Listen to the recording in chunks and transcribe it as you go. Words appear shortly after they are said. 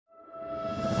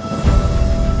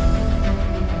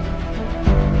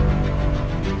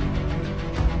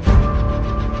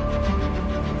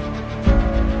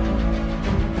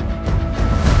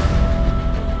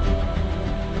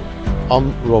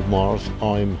I'm Rob Mars.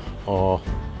 I'm a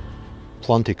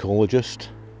plant ecologist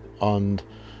and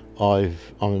I'm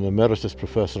an emeritus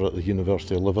professor at the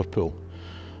University of Liverpool.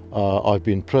 I've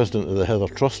been president of the Heather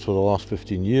Trust for the last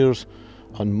 15 years,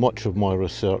 and much of my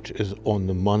research is on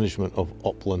the management of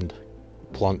upland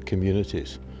plant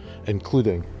communities,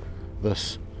 including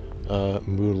this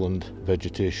moorland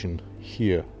vegetation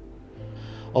here.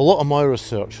 A lot of my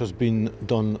research has been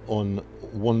done on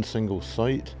one single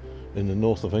site in the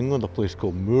north of England, a place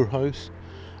called Moorhouse,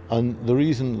 and the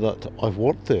reason that I've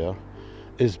worked there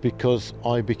is because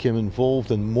I became involved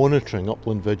in monitoring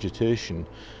upland vegetation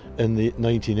in the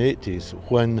 1980s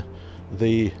when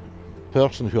the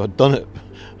person who had done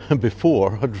it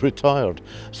before had retired.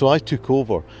 So I took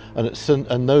over, and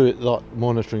now that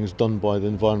monitoring is done by the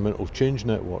Environmental Change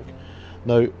Network.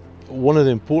 Now, one of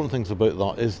the important things about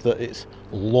that is that it's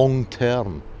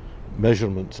long-term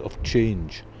measurements of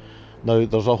change. Now,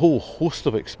 there's a whole host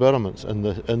of experiments on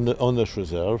this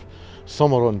reserve.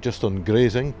 Some are just on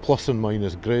grazing, plus and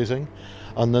minus grazing,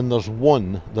 and then there's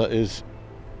one that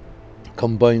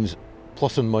combines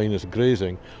plus and minus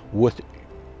grazing with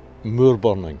moor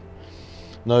burning.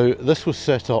 Now, this was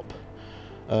set up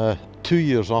 2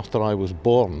 years after I was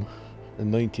born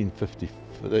in 1950.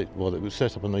 Well, it was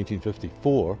set up in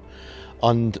 1954,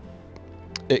 and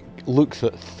it looks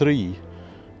at 3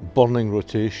 burning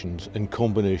rotations in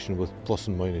combination with plus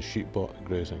and minus sheep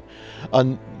grazing.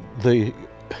 And the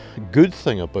good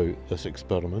thing about this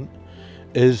experiment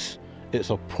is it's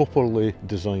a properly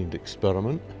designed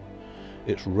experiment,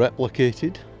 it's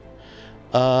replicated,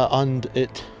 and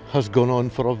it has gone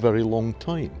on for a very long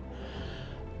time.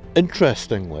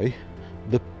 Interestingly,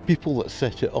 the people that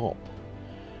set it up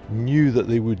knew that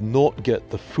they would not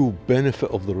get the full benefit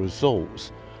of the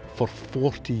results for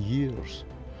 40 years.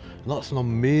 And that's an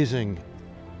amazing,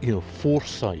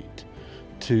 foresight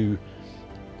to,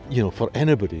 for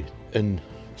anybody in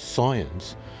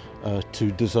science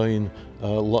to design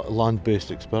land-based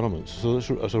experiments. So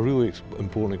it's a really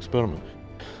important experiment.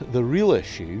 The real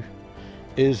issue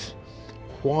is,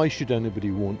 why should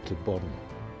anybody want to burn?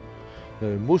 Now,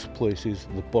 in most places,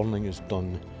 the burning is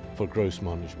done for grouse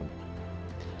management.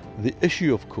 The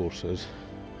issue, of course, is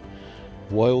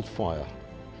wildfire.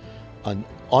 And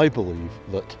I believe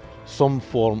that some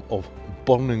form of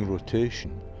burning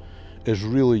rotation is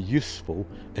really useful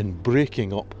in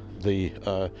breaking up the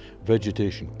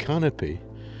vegetation canopy,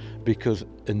 because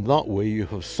in that way you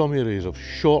have some areas of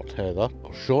short heather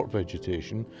or short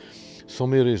vegetation,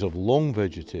 some areas of long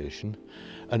vegetation,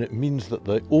 and it means that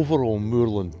the overall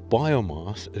moorland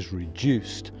biomass is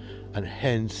reduced and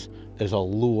hence is a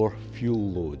lower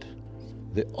fuel load.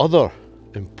 The other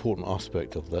important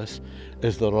aspect of this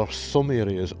is there are some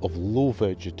areas of low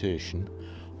vegetation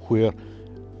where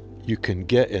you can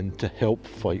get in to help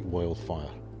fight wildfire.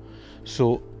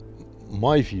 So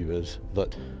my view is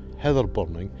that heather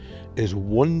burning is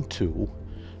one tool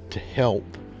to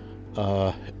help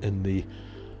in the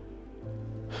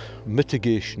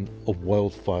mitigation of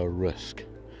wildfire risk.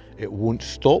 It won't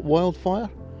stop wildfire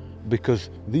because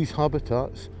these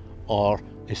habitats are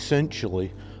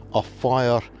essentially a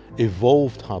fire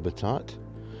evolved habitat.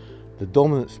 The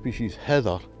dominant species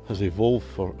heather has evolved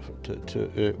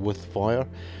with fire.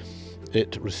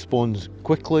 It responds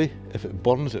quickly. If it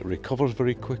burns, it recovers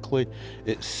very quickly.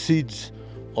 Its seeds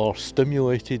are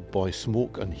stimulated by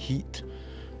smoke and heat.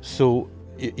 So,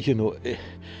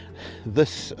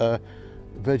 this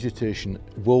vegetation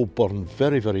will burn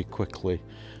very, very quickly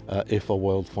if a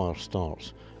wildfire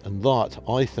starts. And that,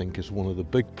 I think, is one of the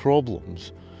big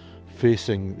problems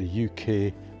facing the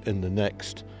UK in the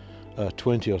next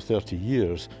 20 or 30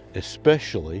 years,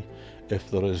 especially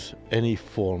if there is any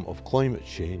form of climate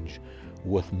change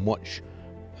with much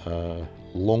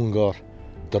longer,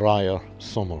 drier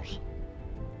summers.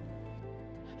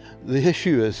 The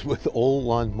issue is, with all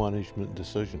land management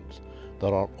decisions,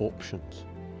 there are options,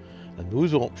 and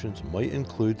those options might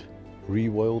include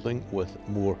rewilding with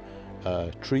more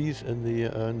trees in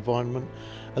the environment,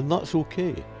 and that's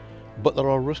okay, but there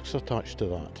are risks attached to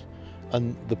that.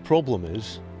 And the problem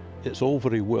is, it's all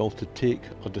very well to take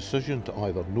a decision to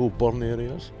either no burn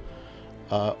areas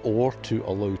or to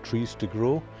allow trees to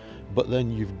grow, but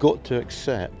then you've got to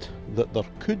accept that there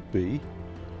could be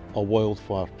a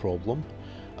wildfire problem,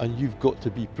 and you've got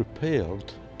to be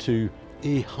prepared to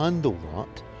handle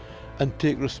that and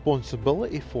take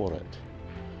responsibility for it.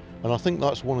 And I think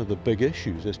that's one of the big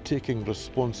issues, is taking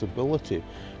responsibility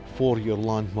for your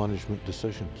land management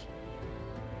decisions.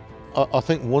 I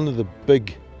think one of the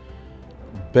big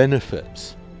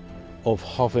benefits of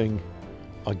having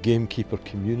a gamekeeper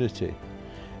community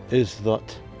is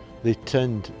that they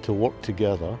tend to work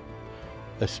together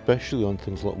especially on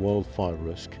things like wildfire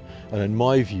risk. And in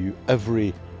my view,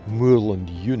 every moorland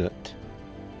unit,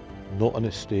 not an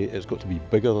estate, it's got to be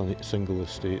bigger than single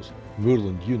estates,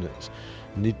 moorland units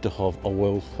need to have a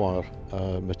wildfire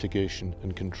mitigation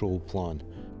and control plan.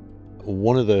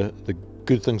 One of the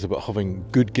good things about having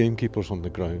good gamekeepers on the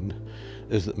ground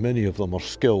is that many of them are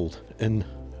skilled in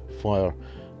fire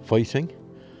fighting,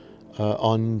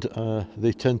 and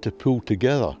they tend to pull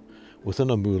together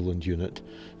within a moorland unit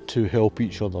to help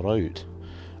each other out.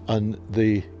 And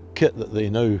the kit that they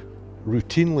now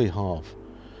routinely have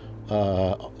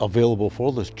available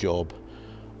for this job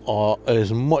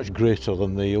is much greater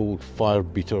than the old fire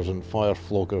beaters and fire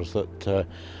floggers that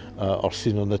are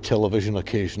seen on the television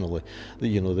occasionally.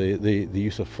 The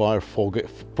use of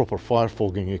proper fire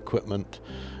fogging equipment,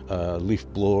 leaf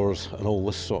blowers and all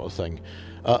this sort of thing.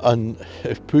 And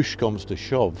if push comes to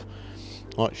shove,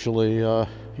 actually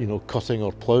cutting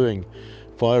or ploughing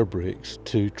fire breaks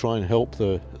to try and help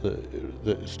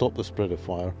stop the spread of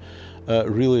fire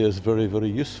really is very, very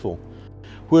useful.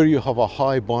 Where you have a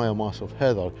high biomass of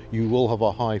heather, you will have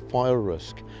a high fire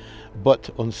risk. But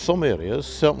on some areas,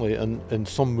 certainly in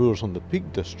some moors on the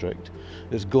Peak District,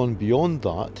 it's gone beyond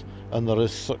that, and there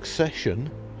is succession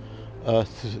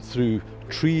through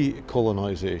tree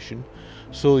colonisation.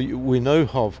 So we now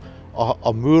have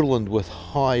a moorland with a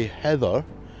high heather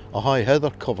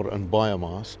cover and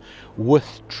biomass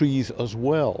with trees as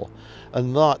well.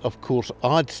 And that of course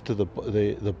adds to the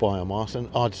biomass and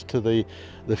adds to the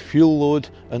fuel load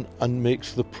and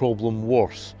makes the problem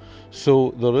worse.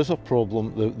 So there is a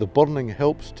problem. The burning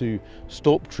helps to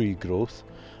stop tree growth,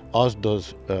 as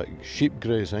does sheep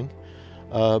grazing.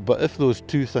 But if those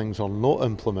two things are not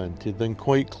implemented, then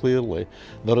quite clearly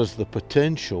there is the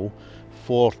potential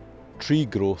for tree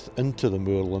growth into the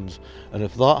moorlands, and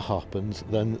if that happens,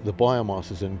 then the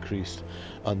biomass is increased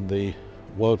and the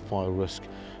wildfire risk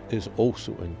is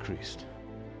also increased.